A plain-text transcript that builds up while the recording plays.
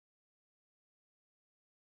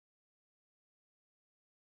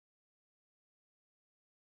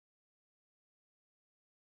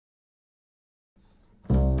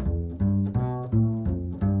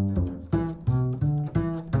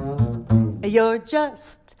You're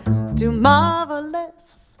just too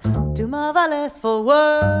marvelous for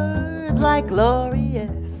words like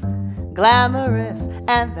glorious, glamorous,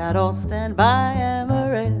 and that old standby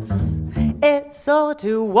amorous. It's all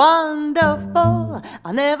too wonderful.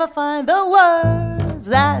 I'll never find the words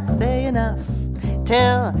that say enough,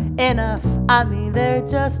 tell enough. I mean, they're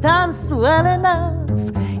just unswell enough.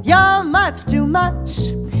 You're much too much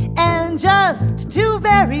and just too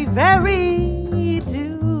very, very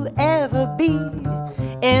to ever be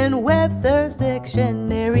in Webster's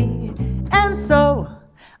dictionary. And so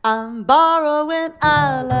I'm borrowing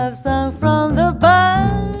a love song from the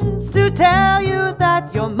birds to tell you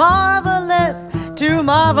that you're marvelous, too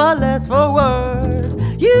marvelous for words.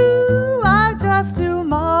 You are just too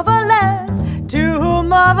marvelous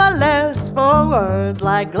for words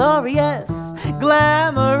like glorious,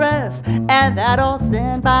 glamorous, and that old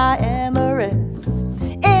standby amorous.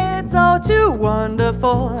 It's all too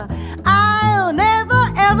wonderful. I'll never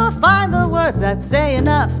ever find the words that say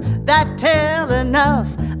enough, that tell enough.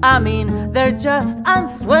 I mean, they're just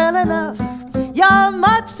unswell enough. You're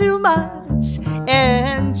much too much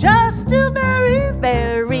and just too very,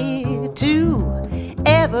 very to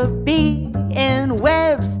ever be in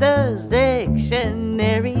Webster's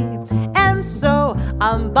dictionary. And so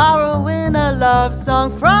I'm borrowing a love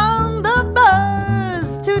song from the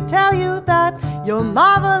birds to tell you that you're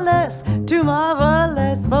marvelous, too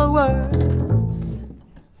marvelous for words.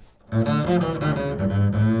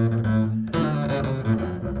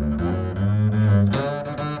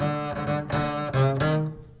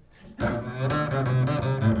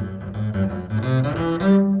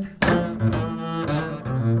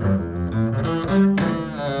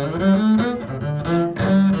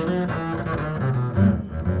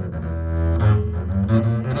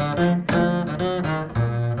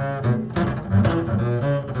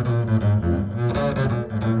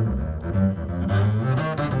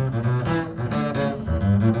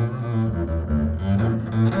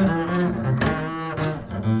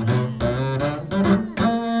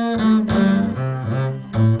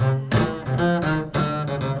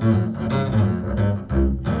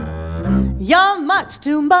 You're much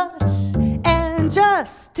too much and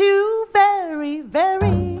just too very,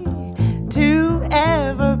 very to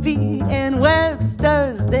ever be in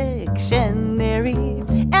Webster's dictionary.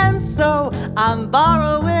 And so I'm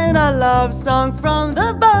borrowing a love song from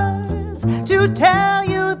the birds to tell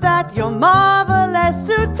you that you're marvelous,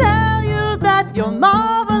 to tell you that you're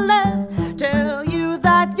marvelous.